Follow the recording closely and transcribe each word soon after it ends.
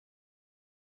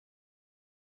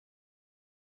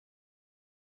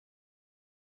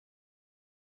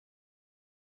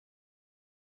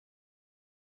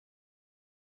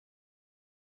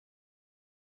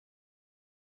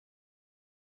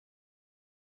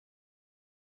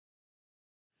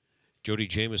Jody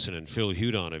Jamieson and Phil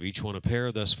Hudon have each won a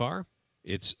pair thus far.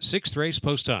 It's sixth race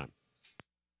post time.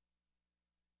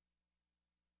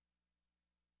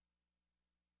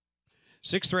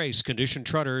 Sixth race, conditioned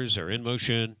trotters are in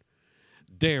motion.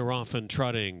 They're off and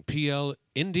trotting. PL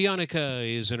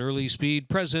Indianica is an early speed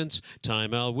presence.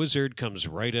 Time Al Wizard comes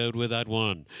right out with that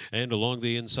one. And along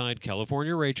the inside,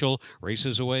 California Rachel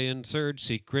races away in third.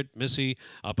 Secret Missy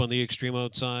up on the extreme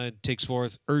outside takes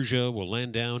fourth. Urja will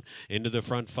land down into the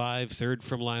front five. Third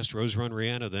from last, Rose Run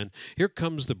Rihanna. Then here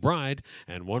comes the Bride,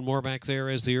 and one more back there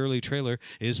as the early trailer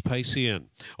is Piscean.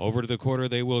 Over to the quarter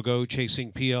they will go,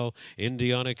 chasing PL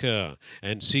Indianica,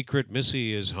 and Secret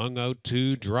Missy is hung out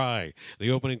to dry.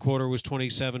 The opening quarter was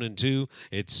 27-2.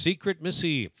 It's Secret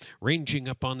Missy ranging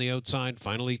up on the outside,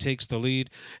 finally takes the lead,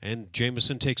 and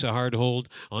Jameson takes a hard hold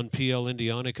on PL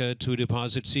Indianica to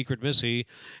deposit Secret Missy,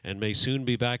 and may soon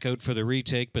be back out for the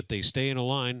retake, but they stay in a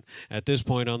line at this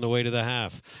point on the way to the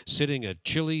half. Sitting a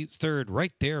chilly third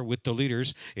right there with the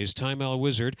leaders is Time Al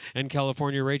Wizard, and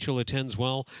California Rachel attends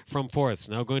well from fourth.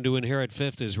 Now going to inherit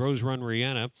fifth is Rose Run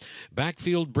Rihanna.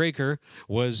 Backfield breaker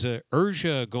was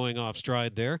Urja going off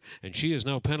stride there, and she is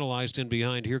now penalized in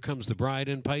behind. Here comes the Bride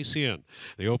and Piscean.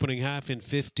 The opening half in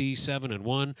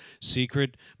 57-1.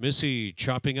 Secret Missy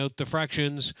chopping out the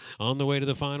fractions on the way to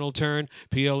the final turn.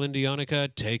 PL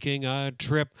Indianica taking a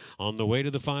trip on the way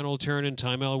to the final turn, and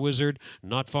Time Al Wizard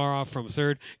not far off from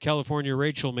third. California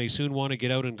Rachel may soon want to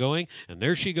get out and going, and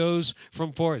there she goes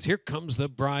from fourth. Here comes the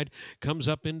Bride, comes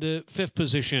up into fifth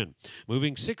position.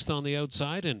 Moving sixth on the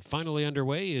outside and finally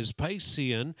underway is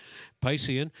Piscean.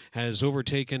 Piscean has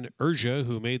overtaken Urja,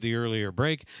 who made the earlier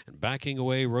break, and backing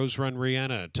away Rose Run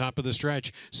Rihanna, top of the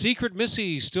stretch. Secret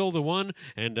Missy still the one,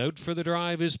 and out for the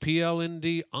drive is PL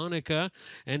Indianica,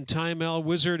 and Time Al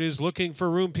Wizard is looking for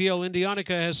room. PL Indianica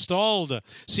has stalled.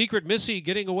 Secret Missy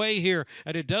getting away here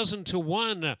at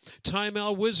 12-1. Time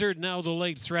Al Wizard now the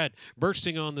late threat,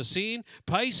 bursting on the scene.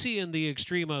 Piscean the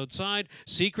extreme outside.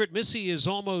 Secret Missy is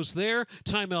almost there.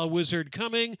 Time Al Wizard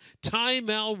coming.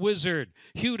 Time Al Wizard.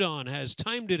 Hudon has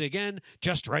timed it again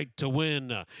just right to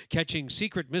win. Catching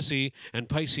Secret Missy, and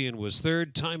Piscean was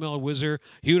third. Time Al Wizard.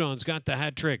 Hudon's got the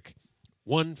hat trick.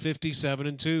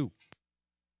 157-2.